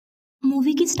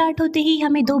Movie की start होते ही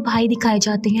हमें दो भाई दिखाए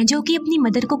जाते हैं जो कि अपनी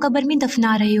मदर को कब्र में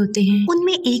दफना रहे होते हैं।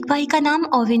 उनमें एक भाई का नाम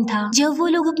ओविन था। जब वो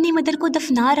लोग अपनी मदर को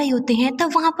दफना रहे होते हैं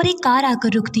तब वहाँ पर एक कार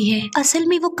आकर रुकती है। असल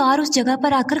में वो कार उस जगह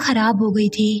पर आकर खराब हो गई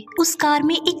थी। उस कार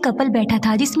में एक कपल बैठा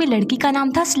था जिसमें लड़की का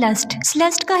नाम था स्लस्ट।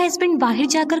 स्लस्ट का हस्बैंड बाहर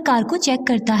जाकर कार को चेक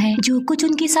करता है। जो कुछ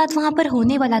उनके साथ वहाँ पर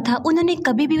होने वाला था उन्होंने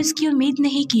कभी भी उसकी उम्मीद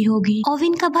नहीं की होगी।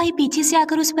 ओविन का भाई पीछे से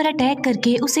आकर उस पर अटैक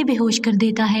करके उसे बेहोश कर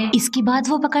देता है। इसके बाद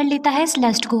वो पकड़ लेता है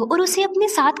स्लस्ट को और उसे अपने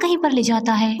साथ कहीं पर ले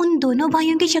जाता है। उन दोनों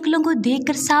भाइयों की शक्लों को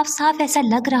देखकर साफ साफ ऐसा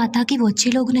लग रहा था कि वो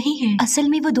अच्छे लोग नहीं हैं। असल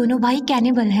में वो दोनों भाई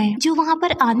कैनिबल हैं, जो वहाँ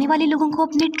पर आने वाले लोगों को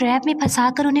अपने ट्रैप में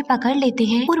फंसाकर उन्हें पकड़ लेते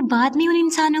हैं और बाद में उन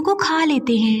इंसानों को खा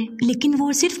लेते हैं। लेकिन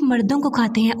वो सिर्फ मर्दों को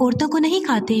खाते हैं, औरतों को नहीं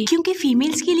खाते, क्योंकि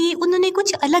फीमेल्स के लिए उन्होंने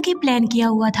कुछ अलग ही प्लान किया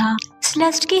हुआ था।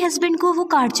 स्लस्ट के हस्बैंड को वो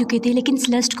काट चुके थे लेकिन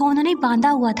स्लस्ट को उन्होंने बांधा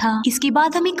हुआ था। इसके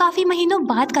बाद हमें काफी महीनों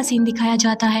बाद का सीन दिखाया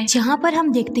जाता है जहाँ पर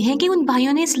हम देखते हैं कि उन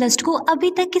भाइयों ने स्लस्ट को अभी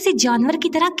तक किसी जानवर की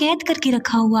तरह कैद करके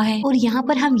रखा हुआ है। और यहाँ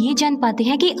पर हम ये जान पाते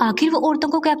हैं कि आखिर वो औरतों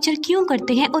को कैप्चर क्यों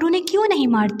करते हैं और उन्हें क्यों नहीं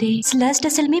मारते। स्लस्ट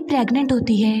असल में प्रेग्नेंट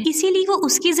होती है, इसीलिए वो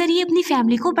उसके जरिए अपनी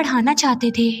फैमिली को बढ़ाना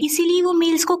चाहते थे। इसीलिए वो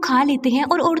मेल्स को खा लेते हैं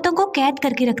और औरतों को कैद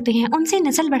करके रखते हैं उनसे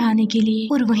नस्ल बढ़ाने के लिए।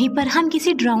 और वहीं पर हम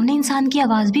किसी डरावने इंसान की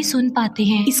आवाज भी सुन पाते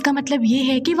हैं। इसका मतलब ये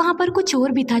है कि वहाँ पर कुछ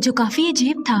और भी था जो काफी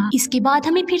अजीब था। इसके बाद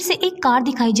हमें फिर से एक कार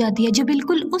दिखाई जाती है जो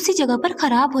बिल्कुल उसी जगह पर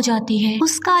खराब हो जाती है।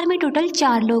 उस कार में टोटल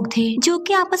 4 लोग थे जो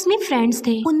कि आपस में फ्रेंड्स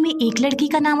थे। उनमें एक लड़की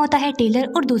का नाम होता है टेलर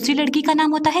और दूसरी लड़की का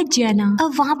नाम होता है जैना।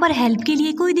 अब वहाँ पर हेल्प के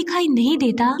लिए कोई दिखाई नहीं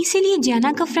देता, इसीलिए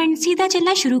जैना का फ्रेंड सीधा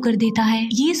चलना शुरू कर देता है,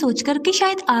 ये सोचकर कि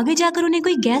शायद आगे जाकर उन्हें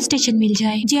कोई गैस स्टेशन मिल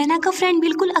जाए। जैना का फ्रेंड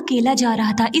बिल्कुल अकेला जा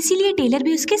रहा था, इसीलिए टेलर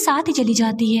भी उसके साथ ही चली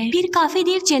जाती है। फिर काफी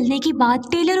देर चलने के बाद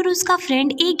टेलर और उसका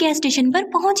फ्रेंड एक गैस स्टेशन पर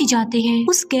पहुँच ही जाते हैं।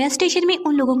 उस गैस स्टेशन में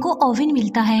उन लोगों को ओवन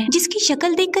मिलता है, जिसकी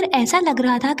शक्ल देखकर ऐसा लग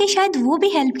रहा था कि शायद वो भी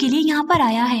हेल्प के लिए यहाँ पर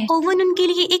आया है। ओवन उनके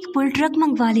लिए एक फुल ट्रक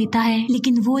मंगवा लेता है,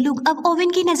 लेकिन वो लोग अब ओवन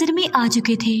की नजर में आ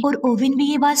चुके थे और ओवन भी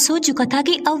ये बात सोच चुका था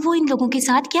कि अब वो इन लोगों के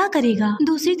साथ क्या करेगा।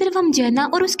 दूसरी तरफ हम जैना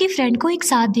और उसके फ्रेंड को एक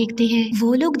साथ देखते हैं।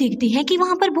 वो लोग देखते हैं कि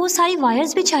वहाँ पर बहुत सारी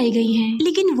वायर्स बिछाई गई हैं,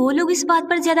 लेकिन वो लोग इस बात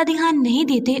पर ज्यादा ध्यान नहीं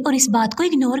देते और इस बात को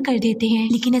इग्नोर कर देते हैं।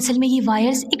 लेकिन असल में ये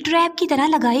वायर्स एक ट्रैप की तरह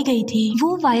लगाई गई थी।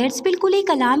 वो वायर्स बिल्कुल एक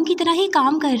अलार्म की तरह ही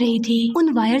काम कर रही थी।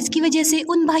 उन वायर्स की वजह से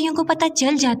उन भाइयों को पता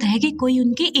चल जाता है कि कोई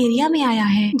उनके एरिया में आया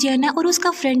है। जैना और उसका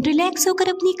फ्रेंड रिलैक्स होकर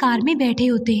अपनी कार में बैठे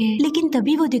होते हैं, लेकिन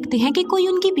तभी वो देखते हैं कि कोई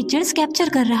उनकी पिक्चर्स कैप्चर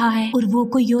कर रहा है और वो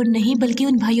कोई और नहीं बल्कि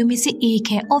उन भाइयों में से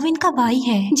एक है, ओविन का भाई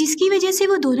है, जिसकी वजह से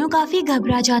वो दोनों काफी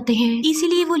घबरा जाते हैं।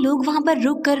 इसीलिए वो लोग वहाँ पर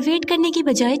रुक कर वेट करने की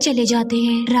बजाय चले जाते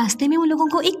हैं। रास्ते में उन लोगों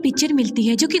को एक पिक्चर मिलती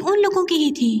है जो कि उन लोगों की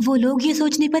ही थी। वो लोग ये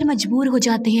सोचने पर मजबूर हो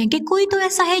जाते हैं कि कोई तो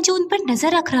ऐसा है जो उन पर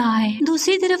नजर रख रहा है।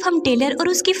 दूसरी तरफ हम टेलर और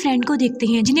उसकी फ्रेंड को देखते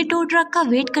हैं जिन्हें टो ट्रक का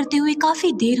वेट करते हुए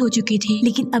काफी देर हो चुकी थी,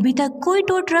 लेकिन अभी तक कोई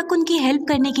टो ट्रक उनकी हेल्प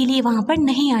करने के लिए वहाँ पर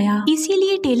नहीं आया।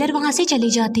 इसीलिए टेलर वहाँ से चली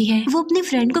जाती है। वो अपने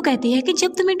फ्रेंड को कहती है कि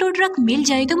जब तुम्हें टो ट्रक मिल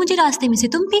जाए तो मुझे रास्ते में से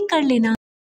तुम पिक कर लेना।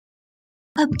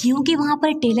 अब क्योंकि वहाँ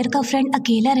पर टेलर का फ्रेंड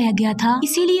अकेला रह गया था,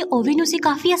 इसीलिए ओविन उसे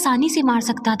काफी आसानी से मार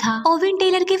सकता था। ओविन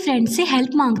टेलर के फ्रेंड से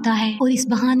हेल्प मांगता है और इस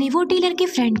बहाने वो टेलर के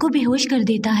फ्रेंड को बेहोश कर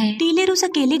देता है। टेलर उस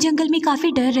अकेले जंगल में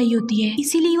काफी डर रही होती है,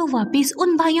 इसीलिए वो वापस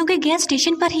उन भाइयों के गैस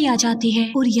स्टेशन पर ही आ जाती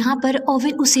है और यहाँ पर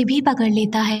ओविन उसे भी पकड़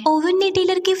लेता है। ओविन ने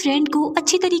टेलर के फ्रेंड को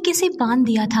अच्छी तरीके से बांध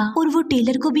दिया था और वो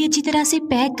टेलर को भी अच्छी तरह से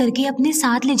पैक करके अपने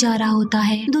साथ ले जा रहा होता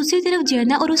है। दूसरी तरफ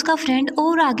जैना और उसका फ्रेंड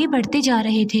और आगे बढ़ते जा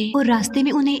रहे थे और रास्ते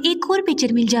में उन्हें एक और पिक्चर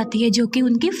मिल जाती है जो कि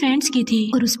उनके फ्रेंड्स की थी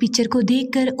और उस पिक्चर को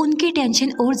देखकर उनकी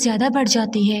टेंशन और ज्यादा बढ़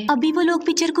जाती है। अभी वो लोग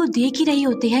पिक्चर को देख ही रहे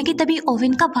होते हैं कि तभी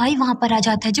ओविन का भाई वहाँ पर आ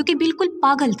जाता है जो कि बिल्कुल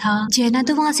पागल था। जैना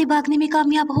तो वहाँ से भागने में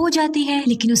कामयाब हो जाती है,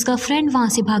 लेकिन उसका फ्रेंड वहाँ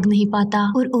से भाग नहीं पाता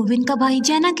और ओविन का भाई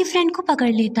जैना के फ्रेंड को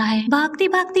पकड़ लेता है। भागते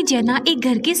भागते जैना एक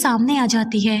घर के सामने आ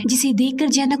जाती है, जिसे देखकर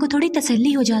जैना को थोड़ी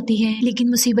तसल्ली हो जाती है। लेकिन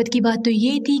मुसीबत की बात तो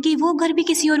ये थी कि वो घर भी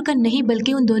किसी और का नहीं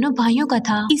बल्कि उन दोनों भाइयों का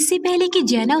था। इससे पहले कि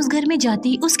जैना उस घर में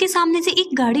जाती, उसके सामने से एक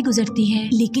गाड़ी गुजरती है,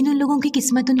 लेकिन उन लोगों की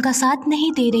किस्मत उनका साथ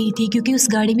नहीं दे रही थी, क्योंकि उस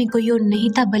गाड़ी में कोई और नहीं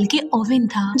था बल्कि ओविन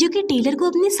था, जो कि टेलर को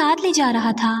अपने साथ ले जा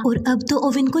रहा था। और अब तो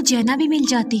ओविन को जैना भी मिल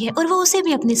जाती है और वो उसे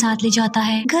भी अपने साथ ले जाता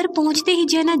है। घर पहुंचते ही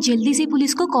जैना जल्दी से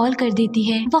पुलिस को कॉल कर देती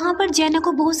है। वहाँ पर जैना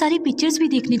को बहुत सारी पिक्चर्स भी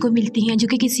देखने को मिलती हैं, जो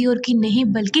कि किसी और की नहीं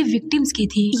बल्कि विक्टिम्स की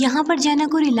थी। यहाँ पर जैना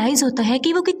को रियलाइज होता है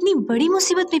कि वो कितनी बड़ी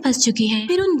मुसीबत में फंस चुकी है।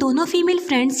 फिर उन दोनों फीमेल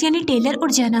फ्रेंड्स यानी टेलर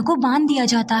और जैना को बांध दिया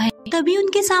जाता है तभी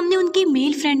उनके सामने उनके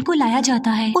मेल फ्रेंड को लाया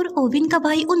जाता है और ओविन का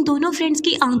भाई उन दोनों फ्रेंड्स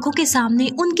की आंखों के सामने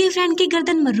उनके फ्रेंड की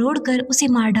गर्दन मरोड़ कर उसे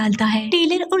मार डालता है।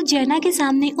 टेलर और जेना के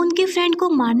सामने उनके फ्रेंड को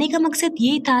मारने का मकसद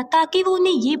ये था ताकि वो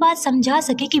उन्हें ये बात समझा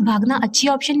सके कि भागना अच्छी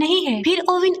ऑप्शन नहीं है। फिर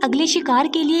ओविन अगले शिकार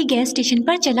के लिए गैस स्टेशन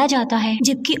पर चला जाता है,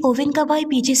 जबकि ओविन का भाई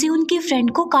पीछे से उनके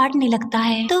फ्रेंड को काटने लगता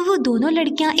है। तो वो दोनों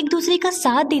लड़कियां एक दूसरे का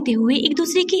साथ देते हुए एक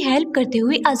दूसरे की हेल्प करते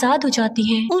हुए आजाद हो जाती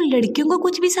हैं। उन लड़कियों को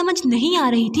कुछ भी समझ नहीं आ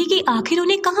रही थी कि आखिर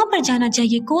उन्हें कहाँ पर जाना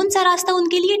चाहिए, कौन सा रास्ता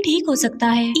उनके लिए ठीक हो सकता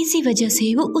है। इसी वजह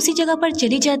से वो उसी जगह पर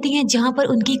चली जाती हैं जहाँ पर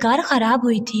उनकी कार खराब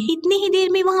हुई थी। इतनी ही देर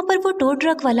में वहाँ पर वो टो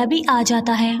ट्रक वाला भी आ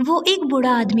जाता है। वो एक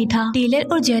बूढ़ा आदमी था। टेलर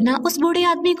और जेना उस बूढ़े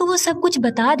आदमी को वो सब कुछ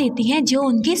बता देती हैं जो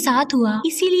उनके साथ हुआ।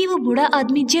 इसीलिए वो बूढ़ा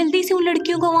आदमी जल्दी से उन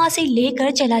लड़कियों को वहाँ से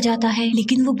लेकर चला जाता है।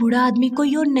 लेकिन वो बूढ़ा आदमी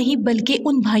कोई और नहीं बल्कि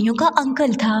उन भाइयों का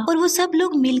अंकल था और वो सब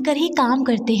लोग मिलकर ही काम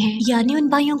करते हैं, यानी उन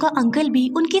भाइयों का अंकल भी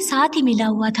उनके साथ ही मिला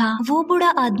हुआ था। वो बूढ़ा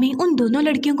आदमी उन दोनों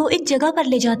लड़कियों को एक जगह पर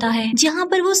ले जाता है जहाँ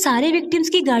पर वो सारे विक्टिम्स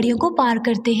की गाड़ियों को पार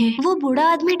करते हैं। वो बूढ़ा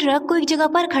आदमी ट्रक को एक जगह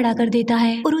पर खड़ा कर देता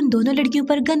है और उन दोनों लड़कियों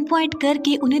पर गन पॉइंट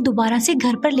करके उन्हें दोबारा से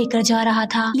घर पर लेकर जा रहा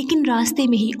था। लेकिन रास्ते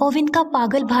में ही ओविन का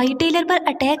पागल भाई टेलर पर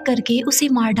अटैक करके उसे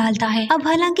मार डालता है। अब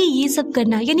हालांकि ये सब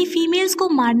करना यानी फीमेल्स को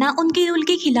मारना उनके रूल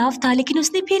के खिलाफ था, लेकिन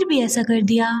उसने फिर भी ऐसा कर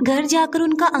दिया। घर जाकर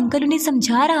उनका अंकल उन्हें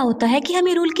समझा रहा होता है कि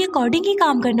हमें रूल के अकॉर्डिंग ही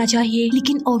काम करना चाहिए,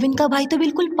 लेकिन ओविन का भाई तो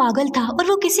बिल्कुल पागल था और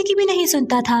वो किसी की भी नहीं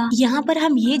सुनता था। यहाँ पर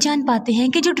हम ये जान पाते हैं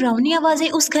कि जो डरावनी आवाजें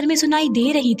उस घर में सुनाई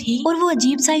दे रही थी और वो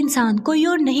अजीब सा इंसान कोई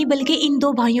और नहीं बल्कि इन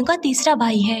दो भाइयों का तीसरा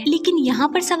भाई है। लेकिन यहाँ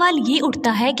पर सवाल ये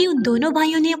उठता है कि उन दोनों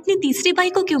भाइयों ने अपने तीसरे भाई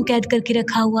को क्यों कैद करके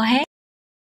रखा हुआ है।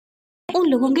 उन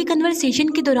लोगों के कन्वर्सेशन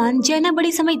के दौरान जेना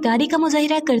बड़ी समझदारी का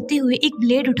मुजाहिरा करते हुए एक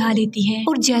ब्लेड उठा लेती है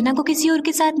और जेना को किसी और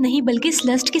के साथ नहीं बल्कि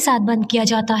स्लस्ट के साथ बंद किया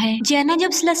जाता है। जेना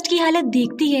जब स्लस्ट की हालत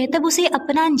देखती है तब उसे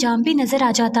अपना अंजाम भी नजर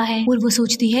आ जाता है और वो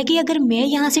सोचती है कि अगर मैं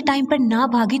यहाँ से टाइम पर ना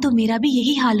भागी तो मेरा भी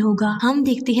यही हाल होगा। हम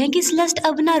देखते हैं कि स्लस्ट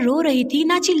अब ना रो रही थी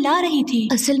ना चिल्ला रही थी।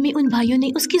 असल में उन भाइयों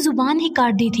ने उसकी जुबान ही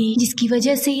काट दी थी, जिसकी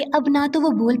वजह से अब ना तो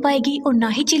वो बोल पाएगी और ना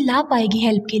ही चिल्ला पाएगी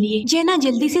हेल्प के लिए। जेना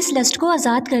जल्दी से स्लस्ट को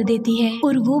आजाद कर देती है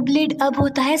और वो ब्लेड अब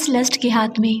होता है स्लस्ट के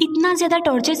हाथ में। इतना ज्यादा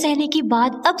टॉर्चर सहने के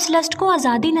बाद अब स्लस्ट को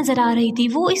आजादी नजर आ रही थी।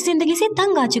 वो इस जिंदगी से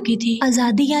तंग आ चुकी थी।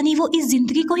 आजादी यानी वो इस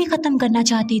जिंदगी को ही खत्म करना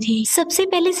चाहती थी। सबसे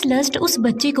पहले स्लस्ट उस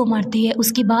बच्चे को मारती है,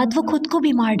 उसके बाद वो खुद को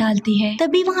भी मार डालती है।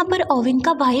 तभी वहाँ पर ओविन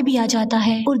का भाई भी आ जाता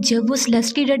है और जब वो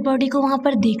स्लस्ट की डेड बॉडी को वहाँ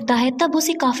पर देखता है तब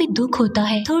उसे काफी दुख होता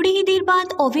है। थोड़ी ही देर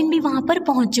बाद ओविन भी वहाँ पर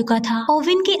पहुँच चुका था।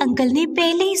 ओविन के अंकल ने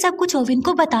पहले ही सब कुछ ओविन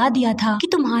को बता दिया था कि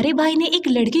तुम्हारे भाई ने एक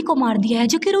लड़की को मार दिया है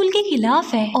जो कि रूल के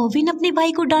खिलाफ है। ओविन अपने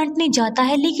भाई को डांटने जाता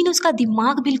है लेकिन उसका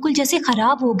दिमाग बिल्कुल जैसे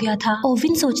खराब हो गया था।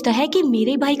 ओविन सोचता है कि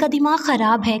मेरे भाई का दिमाग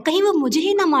खराब है, कहीं वो मुझे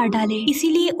ही ना मार डाले।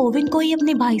 इसीलिए ओविन को ही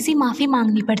अपने भाई से माफी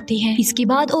मांगनी पड़ती है। इसके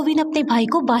बाद ओविन अपने भाई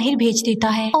को बाहर भेज देता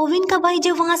है। ओविन का भाई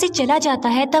जब वहाँ से चला जाता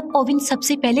है तब ओविन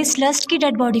सबसे पहले स्लस्ट की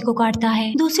डेड बॉडी को काटता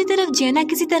है। दूसरी तरफ जेना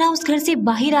किसी तरह उस घर से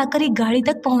बाहर आकर एक गाड़ी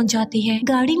तक पहुँच जाती है।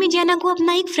 गाड़ी में जेना को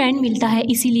अपना एक फ्रेंड मिलता है,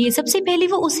 इसीलिए सबसे पहले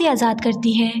वो उसे आजाद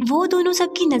करती है। वो दोनों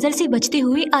सबकी नजर से बचते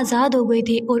हुए आजाद हो गए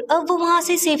थे और अब वो वहाँ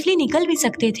से सेफली निकल भी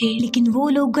सकते थे, लेकिन वो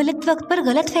लोग गलत वक्त पर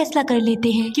गलत फैसला कर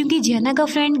लेते हैं क्योंकि जेना का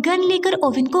फ्रेंड गन लेकर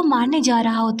ओविन को मारने जा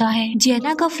रहा होता है।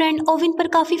 जेना का फ्रेंड ओविन पर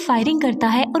काफी फायरिंग करता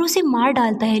है और उसे मार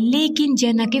डालता है, लेकिन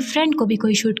जेना के फ्रेंड को भी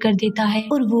कोई शूट कर देता है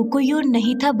और वो कोई और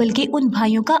नहीं था बल्कि उन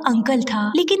भाइयों का अंकल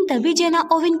था। लेकिन तभी जेना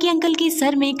ओविन के अंकल के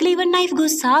सर में क्लीवर नाइफ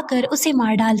घुसा कर उसे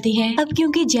मार डालती है। अब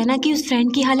क्योंकि जेना की उस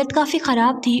फ्रेंड की हालत काफी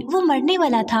खराब थी, वो मरने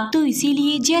वाला था, तो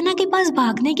इसीलिए जेना के पास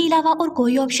भागने के अलावा और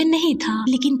कोई ऑप्शन नहीं था।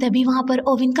 लेकिन तभी वहाँ पर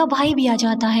ओविन का भाई भी आ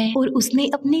जाता है और उसने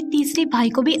अपने तीसरे भाई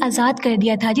को भी आजाद कर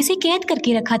दिया था जिसे कैद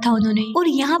करके रखा था उन्होंने। और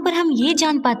यहाँ पर हम ये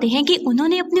जान पाते हैं कि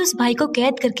उन्होंने अपने उस भाई को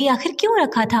कैद करके आखिर क्यों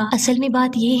रखा था। असल में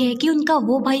बात ये है कि उनका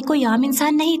वो भाई कोई आम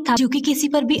इंसान नहीं था जो कि किसी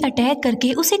पर भी अटैक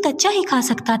करके उसे कच्चा ही खा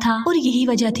सकता था, और यही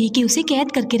वजह थी कि उसे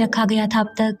कैद करके रखा गया था।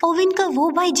 अब तक ओविन का वो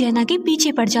भाई जेना के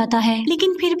पीछे पड़ जाता है,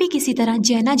 लेकिन फिर भी किसी तरह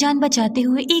जेना जान बचाते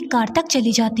हुए एक कार तक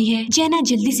चली जाती है। जेना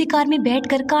जल्दी से कार में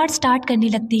बैठकर कार स्टार्ट करने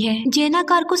लगती है। जेना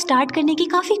कार को स्टार्ट करने की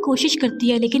काफी कोशिश करती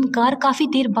है, लेकिन कार काफी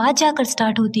देर बाद जाकर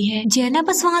स्टार्ट होती है। जेना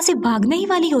बस वहाँ से भागने ही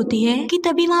वाली होती है कि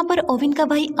तभी वहाँ पर ओविन का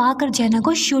भाई आकर जेना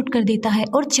को शूट कर देता है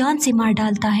और जान से मार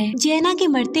डालता है। जेना के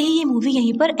मरते ही ये मूवी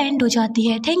यहीं पर एंड हो जाती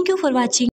है। Thank you for watching.